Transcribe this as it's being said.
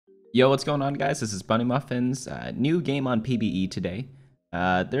Yo, what's going on, guys? This is Bunny Muffins. New game on PBE today.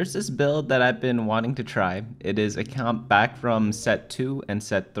 There's this build that I've been wanting to try. It is a comp back from set 2 and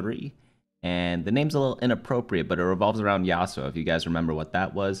set 3. And the name's a little inappropriate, but it revolves around Yasuo, if you guys remember what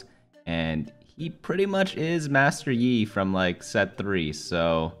that was. And he pretty much is Master Yi from like set 3,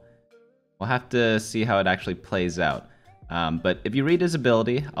 so we'll have to see how it actually plays out. But if you read his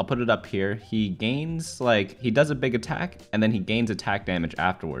ability, I'll put it up here. He gains, he does a big attack, and then he gains attack damage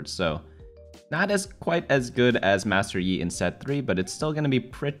afterwards. So, not quite as good as Master Yi in set 3, but it's still going to be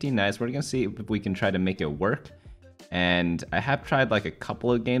pretty nice. We're going to see if we can try to make it work. And I have tried like a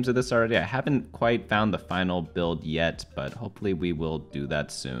couple of games of this already. I haven't quite found the final build yet, but hopefully we will do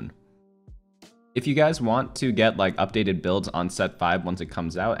that soon. If you guys want to get like updated builds on set 5 once it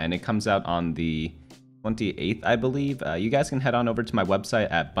comes out, and it comes out on the 28th, I believe, you guys can head on over to my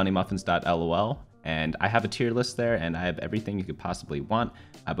website at bunnymuffins.lol, and I have a tier list there, and I have everything you could possibly want.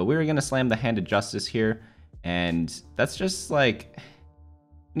 But we were going to slam the Hand of Justice here, and that's just like,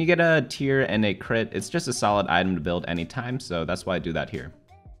 when you get a tier and a crit, it's just a solid item to build anytime, so that's why I do that here.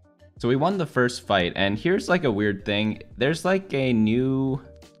 So we won the first fight, and here's like a weird thing. There's like a new...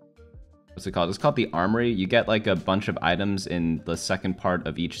 what's it called? It's called the Armory. You get like a bunch of items in the second part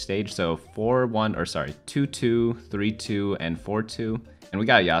of each stage. So 2-2, 3-2, and 4-2. And we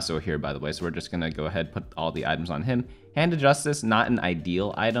got Yasuo here, by the way, so we're just gonna go ahead and put all the items on him. Hand of Justice, not an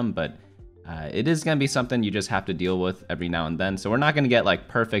ideal item, but it is gonna be something you just have to deal with every now and then. So we're not gonna get like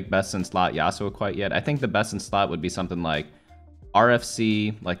perfect best in slot Yasuo quite yet. I think the best in slot would be something like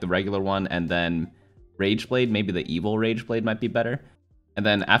RFC, like the regular one, and then Rageblade. Maybe the evil Rageblade might be better. And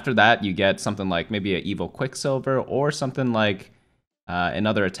then after that, you get something like maybe an Evil Quicksilver or something like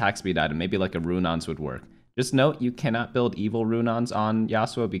another attack speed item. Maybe like a Runons would work. Just note, you cannot build Evil Runons on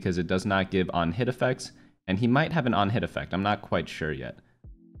Yasuo because it does not give on-hit effects. And he might have an on-hit effect. I'm not quite sure yet.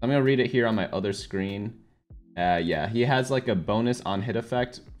 I'm going to read it here on my other screen. Yeah, he has like a bonus on-hit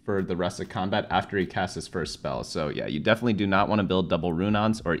effect for the rest of combat after he casts his first spell. So yeah, you definitely do not want to build double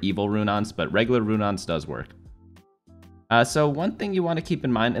Runons or Evil Runons, but regular Runons does work. So one thing you want to keep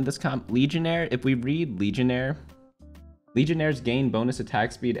in mind in this comp, Legionnaire, if we read Legionnaire, Legionnaires gain bonus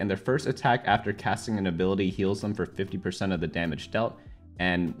attack speed, and their first attack after casting an ability heals them for 50% of the damage dealt.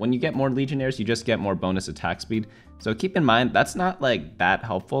 And when you get more Legionnaires, you just get more bonus attack speed. So keep in mind, that's not like that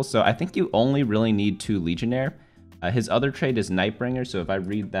helpful. So I think you only really need 2 Legionnaire. His other trait is Nightbringer, so if I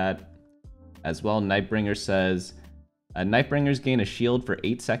read that as well, Nightbringer says... Nightbringers gain a shield for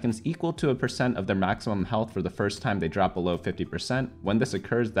 8 seconds equal to a percent of their maximum health for the first time they drop below 50%. When this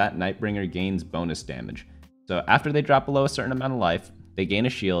occurs, that Nightbringer gains bonus damage. So after they drop below a certain amount of life, they gain a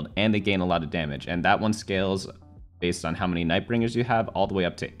shield and they gain a lot of damage. And that one scales based on how many Nightbringers you have all the way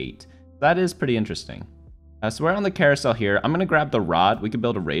up to 8. That is pretty interesting. So we're on the carousel here. I'm going to grab the rod. We could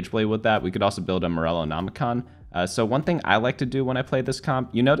build a Rageblade with that. We could also build a Morellonomicon. So one thing I like to do when I play this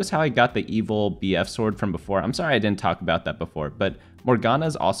comp, you notice how I got the evil BF sword from before? I'm sorry I didn't talk about that before, but Morgana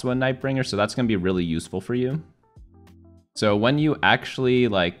is also a Nightbringer, so that's going to be really useful for you. So when you actually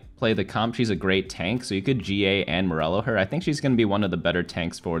like play the comp, she's a great tank, so you could GA and Morello her. I think she's going to be one of the better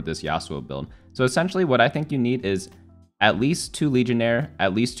tanks for this Yasuo build. So essentially what I think you need is at least 2 Legionnaire,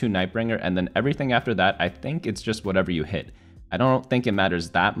 at least 2 Nightbringer, and then everything after that, I think it's just whatever you hit. I don't think it matters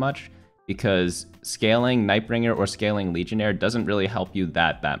that much, because scaling Nightbringer or scaling Legionnaire doesn't really help you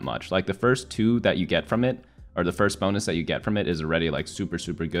that much. Like the first 2 that you get from it, or the first bonus that you get from it, is already like super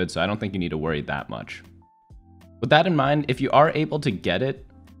good, so I don't think you need to worry that much. With that in mind, if you are able to get it,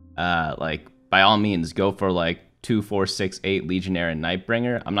 like by all means, go for like 2, 4, 6, 8 Legionnaire and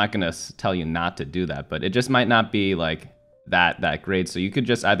Nightbringer. I'm not gonna tell you not to do that, but it just might not be like that great. So you could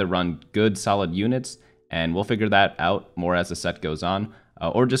just either run good solid units, and we'll figure that out more as the set goes on,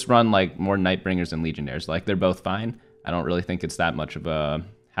 or just run like more Nightbringers and Legionnaires. Like they're both fine. I don't really think it's that much of a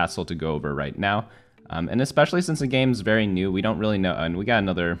hassle to go over right now. And especially since the game's very new, we don't really know. And we got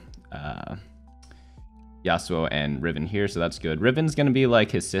another Yasuo and Riven here, so that's good. Riven's gonna be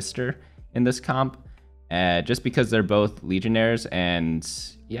like his sister in this comp, just because they're both Legionnaires, and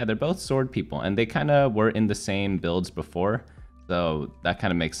yeah, they're both sword people, and they kind of were in the same builds before, so that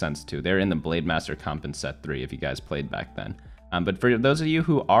kind of makes sense too. They're in the Blade Master comp in set 3 if you guys played back then. But for those of you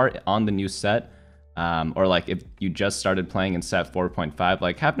who are on the new set, or like if you just started playing in set 4.5,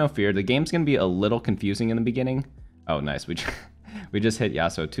 like have no fear, the game's gonna be a little confusing in the beginning. Oh nice, we just hit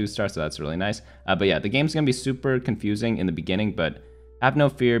Yasuo 2-star, so that's really nice. But yeah, the game's gonna be super confusing in the beginning, but have no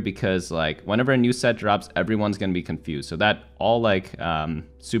fear, because like whenever a new set drops, everyone's gonna be confused. So that all like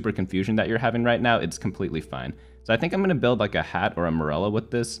super confusion that you're having right now, it's completely fine. So I think I'm gonna build like a hat or a Morello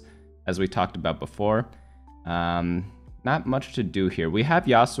with this, as we talked about before. not much to do here. We have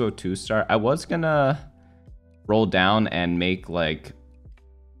Yasuo 2-star. I was gonna roll down and make like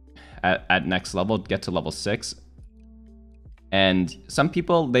at next level, get to level 6. And some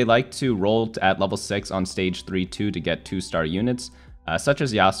people, they like to roll at level 6 on stage 3-2 to get 2-star units, such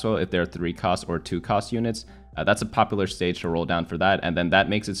as Yasuo if they're 3-cost or 2-cost units. That's a popular stage to roll down for that, and then that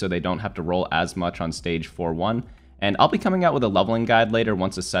makes it so they don't have to roll as much on stage 4-1. And I'll be coming out with a leveling guide later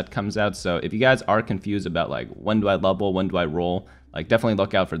once the set comes out, so if you guys are confused about like when do I level, when do I roll, like definitely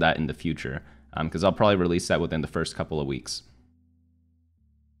look out for that in the future, because I'll probably release that within the first couple of weeks.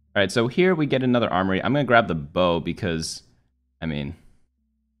 Alright, so here we get another armory. I'm going to grab the bow because, I mean,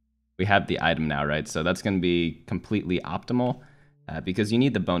 we have the item now, right? So that's going to be completely optimal because you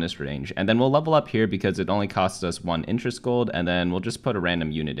need the bonus range. And then we'll level up here because it only costs us 1 interest gold, and then we'll just put a random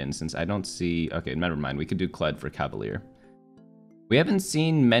unit in since I don't see... Okay, never mind. We could do Kled for Cavalier. We haven't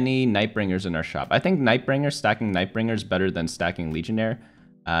seen many Nightbringers in our shop. I think stacking Nightbringer is better than stacking Legionnaire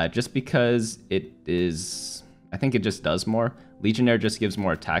just because it is... I think it just does more. Legionnaire just gives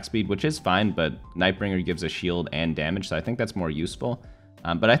more attack speed, which is fine, but Nightbringer gives a shield and damage, so I think that's more useful.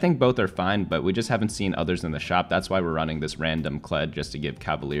 But I think both are fine, but we just haven't seen others in the shop. That's why we're running this random Kled just to give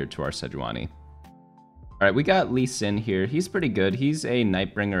Cavalier to our Sejuani. Alright, we got Lee Sin here. He's pretty good. He's a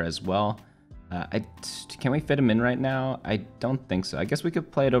Nightbringer as well. Can we fit him in right now? I don't think so. I guess we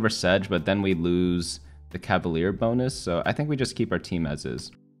could play it over Sedge, but then we lose the Cavalier bonus, so I think we just keep our team as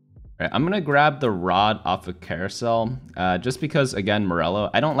is. Alright, I'm going to grab the Rod off of Carousel, just because, again,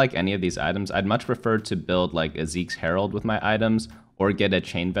 Morello, I don't like any of these items. I'd much prefer to build like a Zeke's Herald with my items, or get a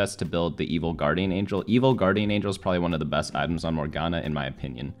Chain Vest to build the Evil Guardian Angel. Evil Guardian Angel is probably one of the best items on Morgana, in my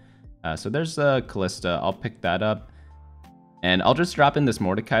opinion. So there's Callista. I'll pick that up. And I'll just drop in this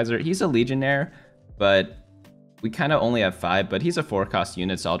Mordekaiser. He's a Legionnaire, but we kind of only have 5, but he's a 4-cost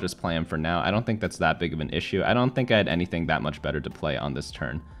unit, so I'll just play him for now. I don't think that's that big of an issue. I don't think I had anything that much better to play on this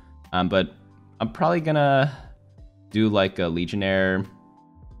turn. But I'm probably gonna do like a Legionnaire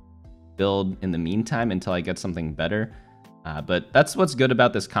build in the meantime until I get something better. But that's what's good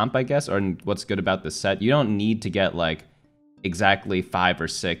about this comp, I guess, or what's good about this set. You don't need to get like exactly 5 or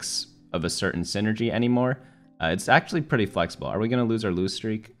 6 of a certain synergy anymore. It's actually pretty flexible. Are we gonna lose our lose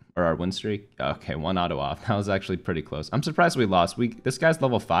streak or our win streak? Okay, 1 auto off. That was actually pretty close. I'm surprised we lost. This guy's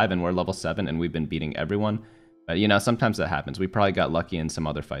level 5 and we're level 7 and we've been beating everyone. But, you know, sometimes that happens. We probably got lucky in some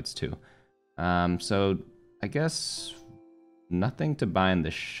other fights, too. So, I guess nothing to buy in the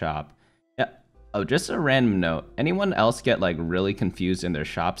shop. Yeah. Oh, just a random note. Anyone else get, like, really confused in their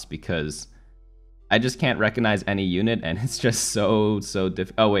shops? Because I just can't recognize any unit, and it's just so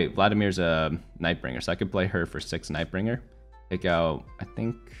difficult. Oh, wait. Vladimir's a Nightbringer, so I could play her for 6 Nightbringer. Take out, I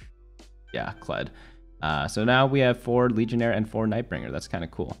think... Yeah, Kled. So now we have 4 Legionnaire and 4 Nightbringer. That's kind of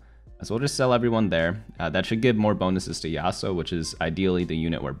cool. So we'll just sell everyone there. That should give more bonuses to Yasuo, which is ideally the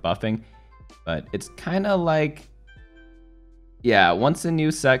unit we're buffing. But it's kind of like... Yeah, once a new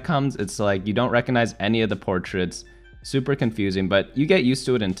set comes, it's like you don't recognize any of the portraits. Super confusing, but you get used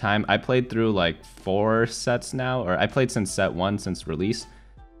to it in time. I played through like 4 sets now, or I played since set 1, since release.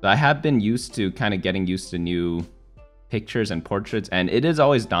 So I have been used to kind of getting used to new pictures and portraits, and it is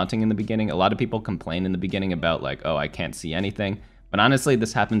always daunting in the beginning. A lot of people complain in the beginning about like, oh, I can't see anything. But honestly,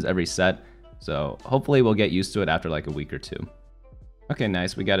 this happens every set, so hopefully we'll get used to it after like a week or 2. Okay,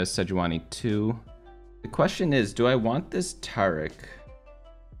 nice. We got a Sejuani 2. The question is, do I want this Taric?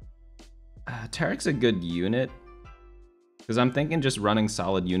 Taric's a good unit, because I'm thinking just running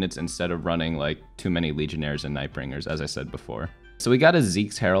solid units instead of running like too many Legionnaires and Nightbringers, as I said before. So we got a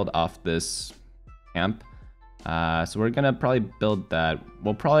Zeke's Herald off this camp. So we're gonna probably build that.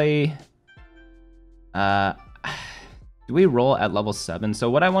 We'll probably... do we roll at level 7? So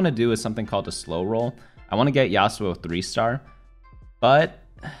what I want to do is something called a slow roll. I want to get Yasuo 3-star, but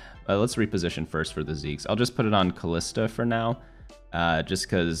let's reposition first for the Zeeks. I'll just put it on Callista for now, just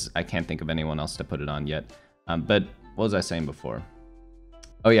because I can't think of anyone else to put it on yet. But what was I saying before?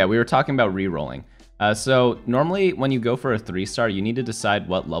 Oh yeah, we were talking about re-rolling. So normally when you go for a 3-star, you need to decide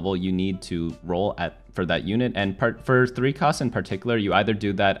what level you need to roll at for that unit. And for 3 costs in particular, you either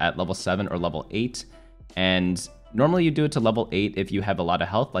do that at level 7 or level 8. And normally you do it to level 8 if you have a lot of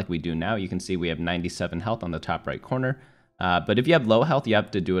health like we do now. You can see we have 97 health on the top right corner. But if you have low health, you have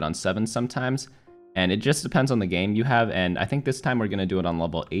to do it on 7 sometimes. And it just depends on the game you have. And I think this time we're going to do it on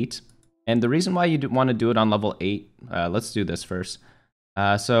level 8. And the reason why you want to do it on level 8, let's do this first.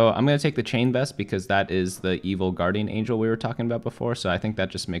 So I'm going to take the Chain Vest because that is the Evil Guardian Angel we were talking about before. So I think that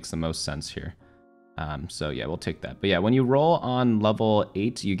just makes the most sense here. So yeah, we'll take that. But yeah, when you roll on level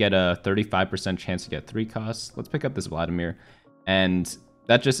 8, you get a 35% chance to get 3 costs. Let's pick up this Vladimir. And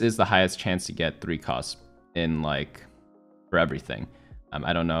that just is the highest chance to get 3 costs in like for everything.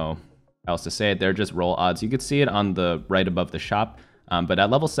 I don't know how else to say it. They're just roll odds. You could see it on the right above the shop. But at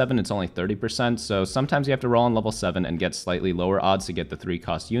level 7, it's only 30%, so sometimes you have to roll on level 7 and get slightly lower odds to get the 3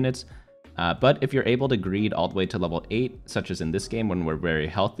 cost units. But if you're able to greed all the way to level 8, such as in this game when we're very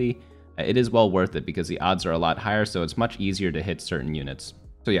healthy, it is well worth it because the odds are a lot higher, so it's much easier to hit certain units.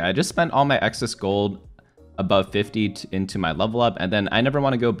 So yeah, I just spent all my excess gold above 50 into my level up, and then I never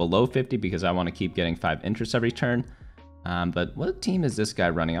want to go below 50 because I want to keep getting 5 interest every turn. But what team is this guy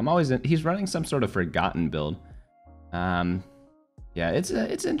running? He's running some sort of forgotten build. Yeah, it's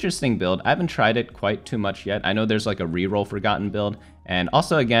an interesting build. I haven't tried it quite too much yet. I know there's like a reroll forgotten build. And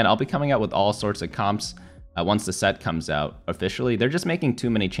also, again, I'll be coming out with all sorts of comps once the set comes out officially. They're just making too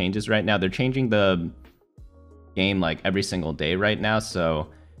many changes right now. They're changing the game like every single day right now. So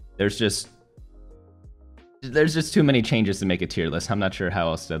there's just too many changes to make a tier list. I'm not sure how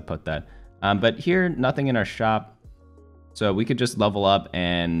else to put that. But here, nothing in our shop. So we could just level up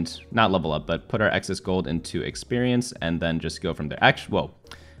and not level up, but put our excess gold into experience and then just go from there. Actually, whoa,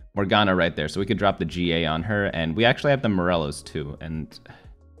 Morgana right there. So we could drop the GA on her, and we actually have the Morellos too. And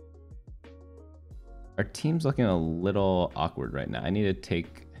our team's looking a little awkward right now. I need to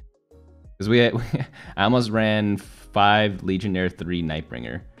take, because I almost ran 5 Legionnaire, 3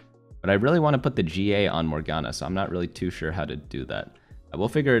 Nightbringer, but I really want to put the GA on Morgana, so I'm not really too sure how to do that. We'll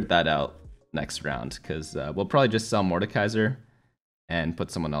figure that out next round, because we'll probably just sell Mordekaiser and put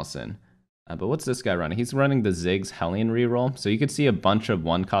someone else in. But what's this guy running? He's running the Ziggs Hellion reroll. So you could see a bunch of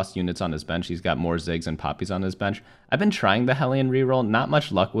 1-cost units on his bench. He's got more Ziggs and Poppies on his bench. I've been trying the Hellion reroll. Not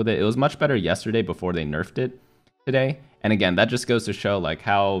much luck with it. It was much better yesterday before they nerfed it today. And again, that just goes to show like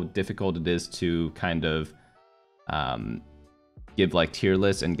how difficult it is to kind of give like tier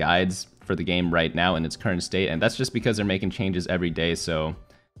lists and guides for the game right now in its current state. And that's just because they're making changes every day. So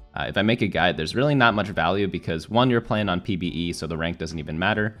if I make a guide, there's really not much value because 1, you're playing on PBE, so the rank doesn't even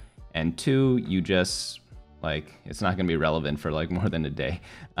matter. And 2, you just, like, it's not going to be relevant for like more than a day.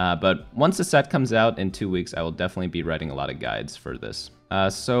 But once the set comes out in 2 weeks, I will definitely be writing a lot of guides for this.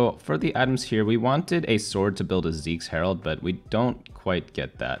 So for the items here, we wanted a sword to build a Zeke's Herald, but we don't quite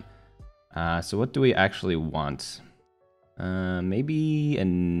get that. So what do we actually want? Maybe a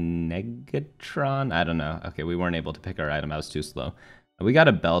Negatron? I don't know. Okay, we weren't able to pick our item. I was too slow. We got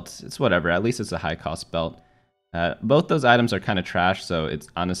a belt. It's whatever. At least it's a high-cost belt. Both those items are kind of trash, so it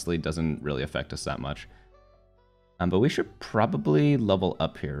honestly doesn't really affect us that much. But we should probably level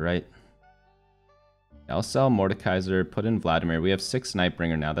up here, right? I'll sell Mordekaiser, put in Vladimir. We have 6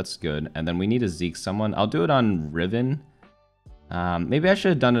 Nightbringer now. That's good. And then we need to Zeke someone. I'll do it on Riven. Maybe I should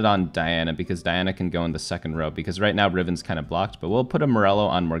have done it on Diana because Diana can go in the second row because right now Riven's kind of blocked. But we'll put a Morello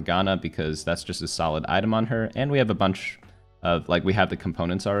on Morgana because that's just a solid item on her. And we have a bunch of, like, we have the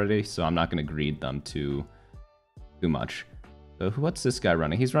components already, so I'm not going to greed them too much. So what's this guy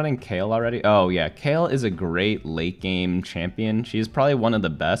running? He's running Kale already. Oh yeah, Kale is a great late game champion. She's probably one of the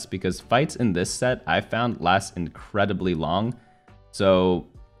best because fights in this set I found last incredibly long. So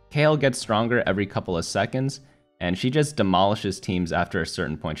Kale gets stronger every couple of seconds and she just demolishes teams after a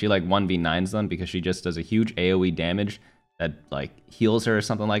certain point. She like 1v9s them because she just does a huge AoE damage that like heals her or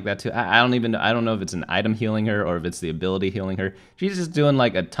something like that too. I don't know if it's an item healing her or if it's the ability healing her. She's just doing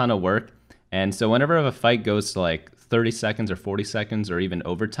like a ton of work. And so whenever a fight goes to like 30 seconds or 40 seconds or even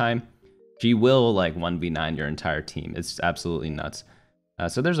overtime, she will like 1v9 your entire team. It's absolutely nuts.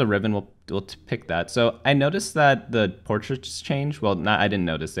 So there's a Riven, we'll pick that. So I noticed that the portraits change. Well, I didn't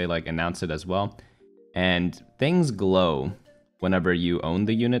notice, they like announced it as well. And things glow whenever you own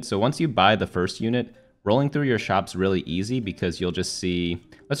the unit. So once you buy the first unit, rolling through your shop's really easy because you'll just see,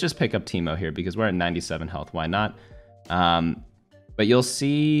 let's just pick up Teemo here because we're at 97 health, why not? But you'll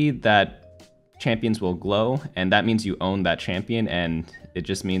see that champions will glow, and that means you own that champion, and it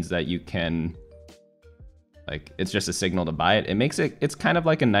just means that you can, like, it's just a signal to buy it. It's kind of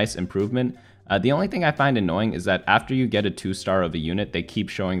like a nice improvement. The only thing I find annoying is that after you get a 2-star of a unit, they keep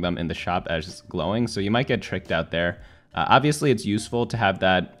showing them in the shop as glowing, so you might get tricked out there. Obviously, it's useful to have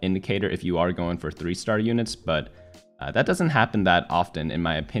that indicator if you are going for 3-star units, but that doesn't happen that often, in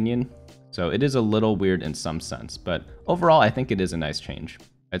my opinion. So it is a little weird in some sense, but overall, I think it is a nice change.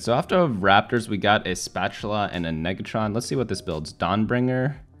 All right, so after Raptors, we got a Spatula and a Negatron. Let's see what this builds.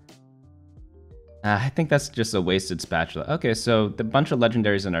 Dawnbringer. I think that's just a wasted Spatula. Okay, so the bunch of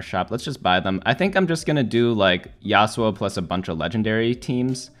legendaries in our shop, let's just buy them. I think I'm just going to do like Yasuo plus a bunch of legendary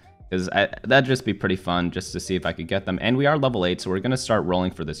teams, because that'd just be pretty fun just to see if I could get them. And we are level 8, so we're going to start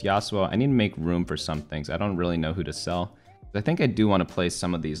rolling for this Yasuo. I need to make room for some things. I don't really know who to sell. I think I do want to play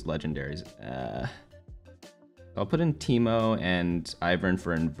some of these legendaries. I'll put in Teemo and Ivern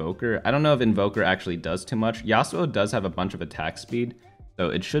for Invoker. I don't know if Invoker actually does too much. Yasuo does have a bunch of attack speed, so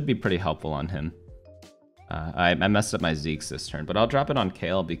it should be pretty helpful on him. I messed up my Zeke's this turn, but I'll drop it on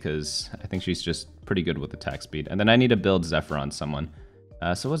Kayle because I think she's just pretty good with attack speed. And then I need to build Zephyr on someone.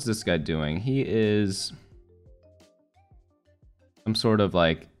 So what's this guy doing? He is some sort of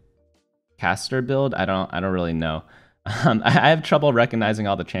like caster build. I don't really know. I have trouble recognizing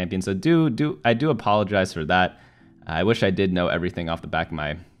all the champions, so I do apologize for that. I wish I did know everything off the back of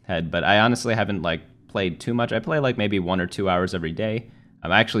my head, but I honestly haven't like played too much. I play like maybe 1 or 2 hours every day.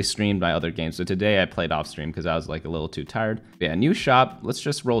 I actually streamed my other games, so today I played off stream because I was like a little too tired. But yeah, new shop. Let's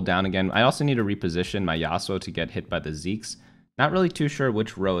just roll down again. I also need to reposition my Yasuo to get hit by the Zeeks. Not really too sure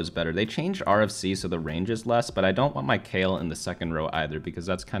which row is better. They changed RFC so the range is less, but I don't want my Kayle in the second row either because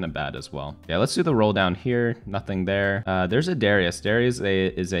that's kind of bad as well. Yeah, let's do the roll down here. Nothing there. There's a Darius. Darius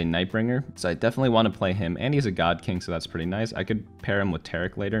is a Nightbringer, so I definitely want to play him, and he's a God King, so that's pretty nice. I could pair him with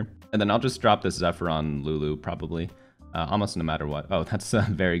Taric later, and then I'll just drop this Zephyr on Lulu probably. Almost no matter what. Oh, that's a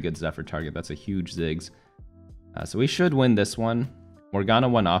very good Zephyr target. That's a huge Ziggs. So we should win this one. Morgana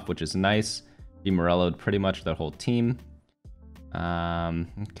went off, which is nice. Demorello'd pretty much the whole team.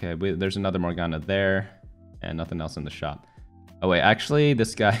 Okay, there's another Morgana there, and nothing else in the shop. Oh wait, actually,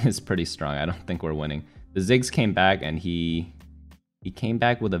 this guy is pretty strong. I don't think we're winning. The Ziggs came back, and he came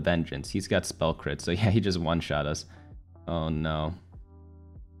back with a vengeance. He's got spell crit, so yeah, he just one-shot us. Oh no.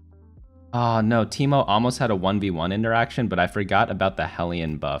 Oh no, Teemo almost had a 1v1 interaction, but I forgot about the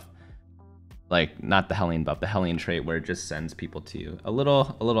Hellion buff. Like, not the Hellion buff, the Hellion trait where it just sends people to you. A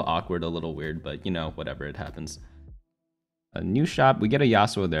little awkward, a little weird, but you know, whatever, it happens. A new shop, we get a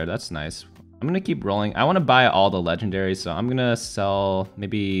Yasuo there, that's nice. I'm gonna keep rolling. I want to buy all the legendaries, so I'm gonna sell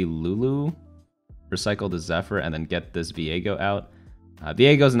maybe Lulu, recycle the Zephyr, and then get this Viego out.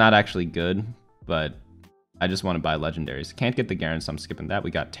 Viego's not actually good, but I just want to buy legendaries. Can't get the Garen, so I'm skipping that. We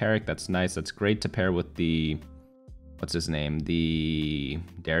got Taric, that's nice. That's great to pair with the, what's his name? The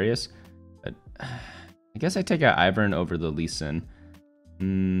Darius. But I guess I take out Ivern over the Lee Sin.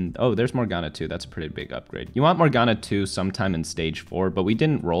 Oh, there's Morgana too. That's a pretty big upgrade. You want Morgana 2 sometime in stage 4, but we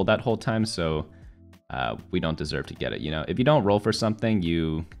didn't roll that whole time, so we don't deserve to get it. You know, if you don't roll for something,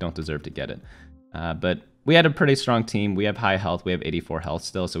 you don't deserve to get it. But we had a pretty strong team. We have high health. We have 84 health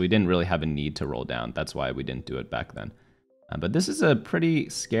still, so we didn't really have a need to roll down. That's why we didn't do it back then. But this is a pretty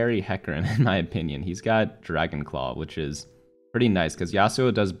scary Hecarim, in my opinion. He's got Dragon Claw, which is pretty nice, because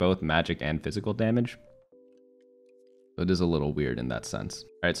Yasuo does both magic and physical damage. So it is a little weird in that sense.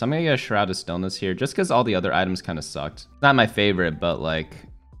 All right, so I'm going to get a Shroud of Stillness here, just because all the other items kind of sucked. Not my favorite, but like,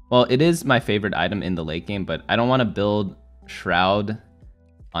 well, it is my favorite item in the late game, but I don't want to build Shroud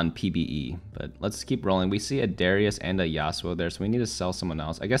on PBE. But let's keep rolling. We see a Darius and a Yasuo there, so we need to sell someone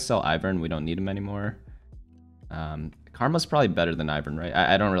else. I guess sell Ivern. We don't need him anymore. Karma's probably better than Ivern, right?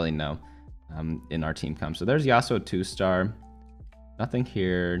 I don't really know in our team comp. So there's Yasuo 2-star. Nothing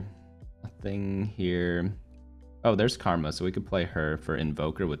here. Nothing here. Oh, there's Karma, so we could play her for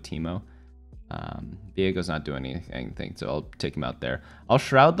Invoker with Teemo. Viego's not doing anything, so I'll take him out there. I'll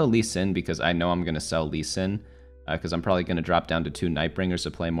Shroud the Lee Sin because I know I'm going to sell Lee Sin, because I'm probably going to drop down to 2 Nightbringers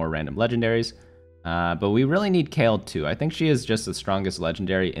to play more random legendaries. But we really need Kayle too. I think she is just the strongest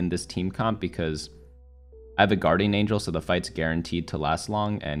legendary in this team comp because I have a Guardian Angel, so the fight's guaranteed to last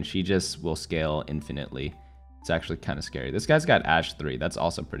long, and she just will scale infinitely. It's actually kind of scary. This guy's got Ashe 3. That's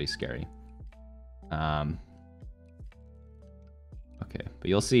also pretty scary. Okay, but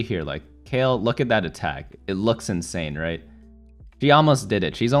you'll see here, like, Kayle, look at that attack. It looks insane, right? She almost did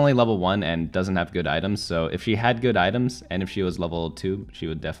it. She's only level 1 and doesn't have good items, so if she had good items, and if she was level 2, she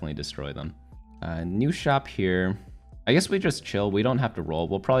would definitely destroy them. New shop here. I guess we just chill. We don't have to roll.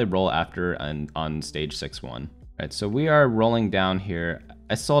 We'll probably roll after on stage 6-1. Right, so we are rolling down here.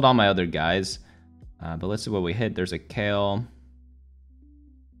 I sold all my other guys, but let's see what we hit. There's a Kayle.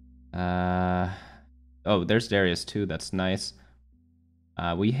 Oh, there's Darius too. That's nice.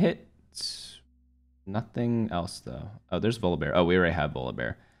 We hit nothing else though. Oh, there's Volibear. Oh, we already have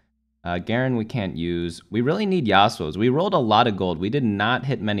Volibear. Garen we can't use. We really need Yasuos. We rolled a lot of gold. We did not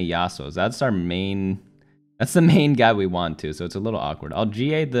hit many Yasuos. That's our main. That's the main guy we want to. So it's a little awkward. I'll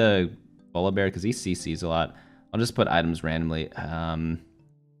GA the Volibear because he CCs a lot. I'll just put items randomly. I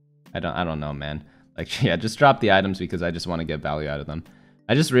don't know, man. Like, yeah, just drop the items because I just want to get value out of them.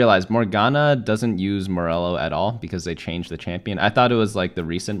 I just realized Morgana doesn't use Morello at all because they changed the champion. I thought it was like the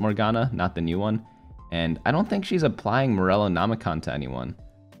recent Morgana, not the new one. And I don't think she's applying Morello Namicon to anyone.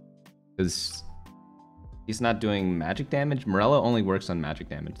 Because he's not doing magic damage. Morello only works on magic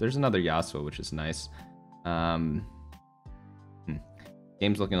damage. There's another Yasuo, which is nice. Game's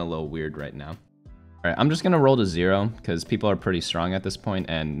looking a little weird right now. Alright, I'm just going to roll to 0 because people are pretty strong at this point,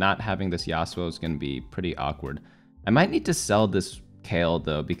 and not having this Yasuo is going to be pretty awkward. I might need to sell this Kale,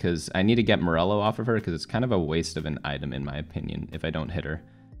 though, because I need to get Morello off of her because it's kind of a waste of an item, in my opinion, if I don't hit her.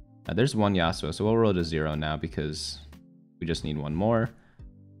 There's one Yasuo, so we'll roll to 0 now because we just need one more.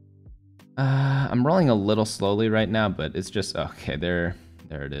 I'm rolling a little slowly right now, but it's just... Okay, there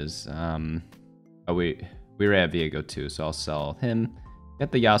it is. Oh, we already have Viego too, so I'll sell him.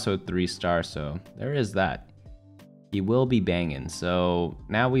 Get the Yasuo 3-star, so there is that. He will be banging. So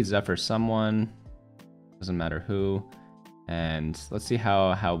now we Zephyr someone. Doesn't matter who. And let's see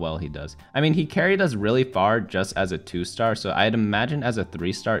how well he does. I mean, he carried us really far just as a 2-star, so I'd imagine as a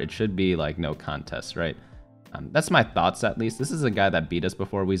 3-star, it should be like no contest, right? That's my thoughts at least. This is a guy that beat us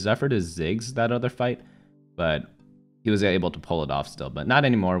before. We Zephyred his Ziggs that other fight, but he was able to pull it off still. But not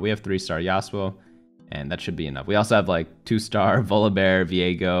anymore. We have 3-star Yasuo, and that should be enough. We also have like 2-star Volibear,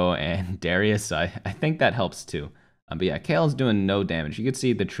 Viego, and Darius, so I think that helps too. But yeah, Kale's doing no damage. You can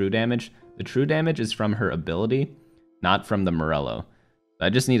see the true damage. The true damage is from her ability, not from the Morello. I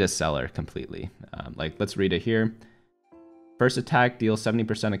just need to sell her completely. Like, let's read it here. First attack deals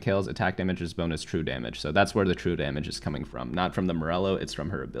 70% of Kale's attack damage is bonus true damage. So that's where the true damage is coming from. Not from the Morello, it's from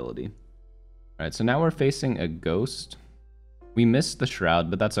her ability. Alright, so now we're facing a Ghost. We missed the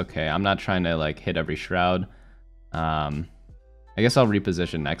Shroud, but that's okay. I'm not trying to like hit every Shroud. I guess I'll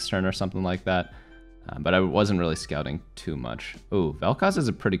reposition next turn or something like that. But I wasn't really scouting too much. Ooh, Vel'Koz is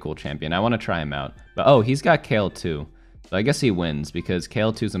a pretty cool champion. I want to try him out. But oh, he's got Kale too. So I guess he wins because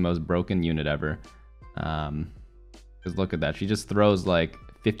Kale 2 is the most broken unit ever. Because look at that. She just throws like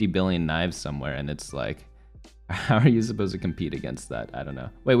 50 billion knives somewhere, and it's like, how are you supposed to compete against that? I don't know.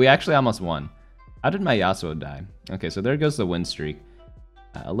 Wait, we actually almost won. How did my Yasuo die? Okay, so there goes the win streak.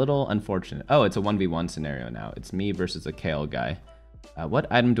 A little unfortunate. Oh, it's a 1v1 scenario now. It's me versus a Kale guy. What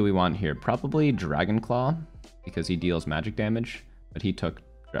item do we want here? Probably Dragon Claw, because he deals magic damage, but he took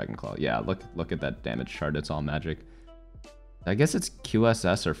Dragon Claw. Yeah, look at that damage chart. It's all magic. I guess it's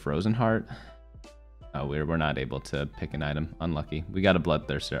QSS or Frozen Heart. Oh, we're not able to pick an item. Unlucky. We got a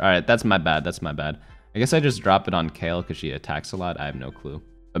Bloodthirster. All right, that's my bad. That's my bad. I guess I just drop it on Kale because she attacks a lot. I have no clue.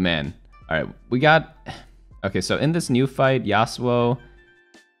 But man, all right, we got... Okay, so in this new fight, Yasuo...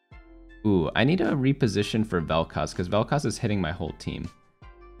 Ooh, I need to reposition for Vel'Koz because Vel'Koz is hitting my whole team.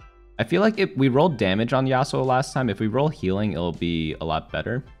 I feel like if we rolled damage on Yasuo last time, if we roll healing, it'll be a lot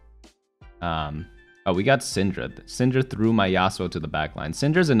better. Oh, we got Syndra. Syndra threw my Yasuo to the backline.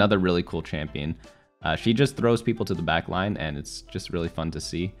 Syndra's another really cool champion. She just throws people to the backline, and it's just really fun to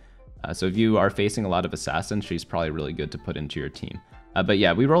see. So if you are facing a lot of assassins, she's probably really good to put into your team. But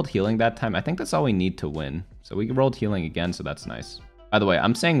yeah, we rolled healing that time. I think that's all we need to win. So we rolled healing again, so that's nice. By the way,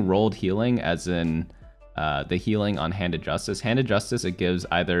 I'm saying rolled healing as in the healing on Handed Justice. Handed Justice, it gives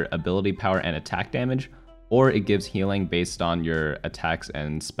either ability power and attack damage, or it gives healing based on your attacks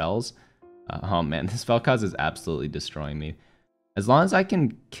and spells. Oh man, this Vel'Koz is absolutely destroying me. As long as I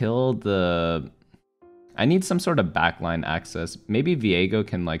can kill the... I need some sort of backline access. Maybe Viego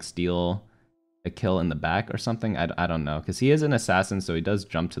can like steal a kill in the back or something. I don't know, because he is an assassin, so he does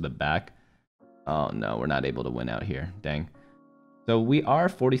jump to the back. Oh no, we're not able to win out here. Dang. So we are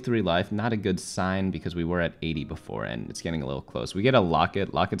 43 life, not a good sign because we were at 80 before and it's getting a little close. We get a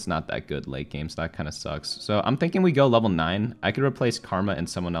Locket. Locket's not that good late game, so that kind of sucks. So I'm thinking we go level 9. I could replace Karma and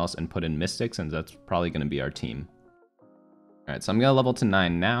someone else and put in Mystics, and that's probably going to be our team. Alright, so I'm going to level to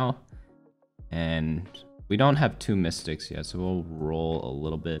 9 now. And we don't have 2 Mystics yet, so we'll roll a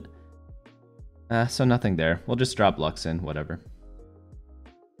little bit. So nothing there. We'll just drop Lux in, whatever.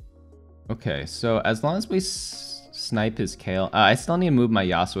 Okay, so as long as we snipe his Kale. I still need to move my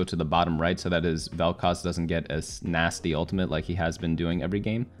Yasuo to the bottom right so that his Vel'Koz doesn't get a nasty ultimate like he has been doing every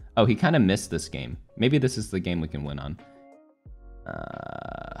game. Oh, he kind of missed this game. Maybe this is the game we can win on.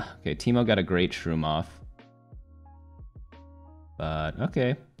 Okay, Teemo got a great Shroom off. But,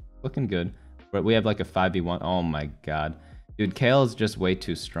 okay. Looking good. But we have like a 5v1. Oh my god. Dude, Kale is just way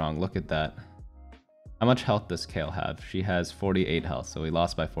too strong. Look at that. How much health does Kale have? She has 48 health, so we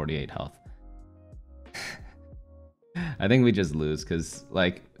lost by 48 health. I think we just lose because,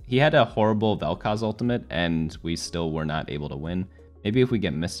 like, he had a horrible Vel'Koz ultimate and we still were not able to win. Maybe if we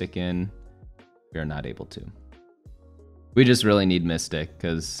get Mystic in, we're not able to. We just really need Mystic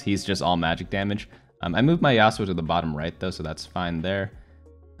because he's just all magic damage. I moved my Yasuo to the bottom right, though, so that's fine there.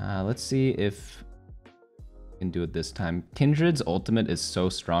 Let's see if we can do it this time. Kindred's ultimate is so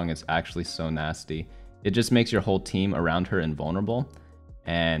strong, it's actually so nasty. It just makes your whole team around her invulnerable.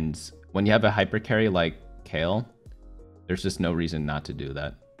 And when you have a hyper carry like Kale, there's just no reason not to do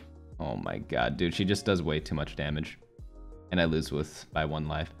that. Oh my god, dude, she just does way too much damage. And I lose by 1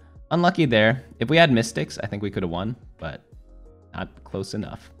 life. unlucky there. If we had Mystics, I think we could have won, but not close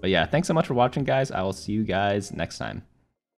enough. But yeah, thanks so much for watching, guys. I will see you guys next time.